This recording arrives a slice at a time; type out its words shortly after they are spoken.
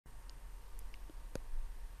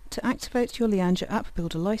To activate your Lianja App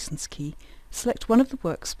Builder license key, select one of the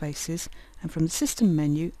workspaces and from the System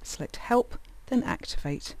menu select Help, then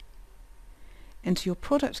Activate. Enter your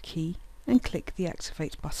product key and click the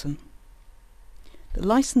Activate button. The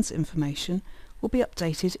license information will be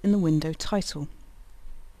updated in the window title.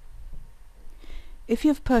 If you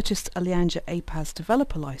have purchased a Lianja App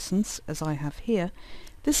developer license, as I have here,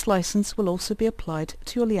 this license will also be applied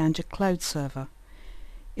to your Lianja Cloud server.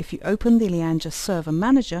 If you open the Lianja Server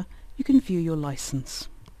Manager, you can view your license.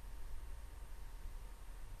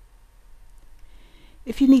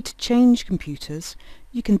 If you need to change computers,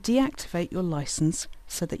 you can deactivate your license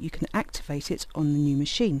so that you can activate it on the new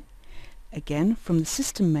machine. Again, from the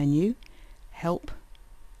System menu, Help,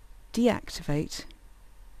 Deactivate,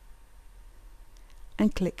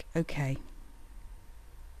 and click OK.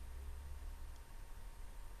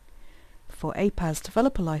 For APAS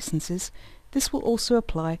developer licenses, this will also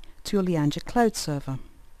apply to your Lianja Cloud server.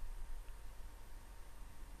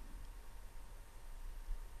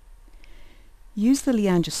 Use the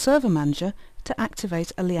Lianja Server Manager to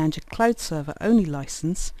activate a Lianja Cloud Server only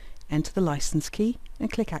license, enter the license key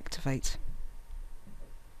and click Activate.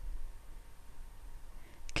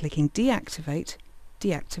 Clicking Deactivate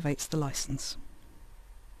deactivates the license.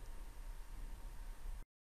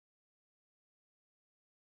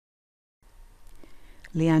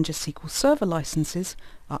 Lianja SQL Server licenses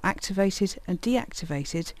are activated and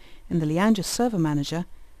deactivated in the Lianja Server Manager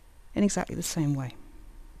in exactly the same way.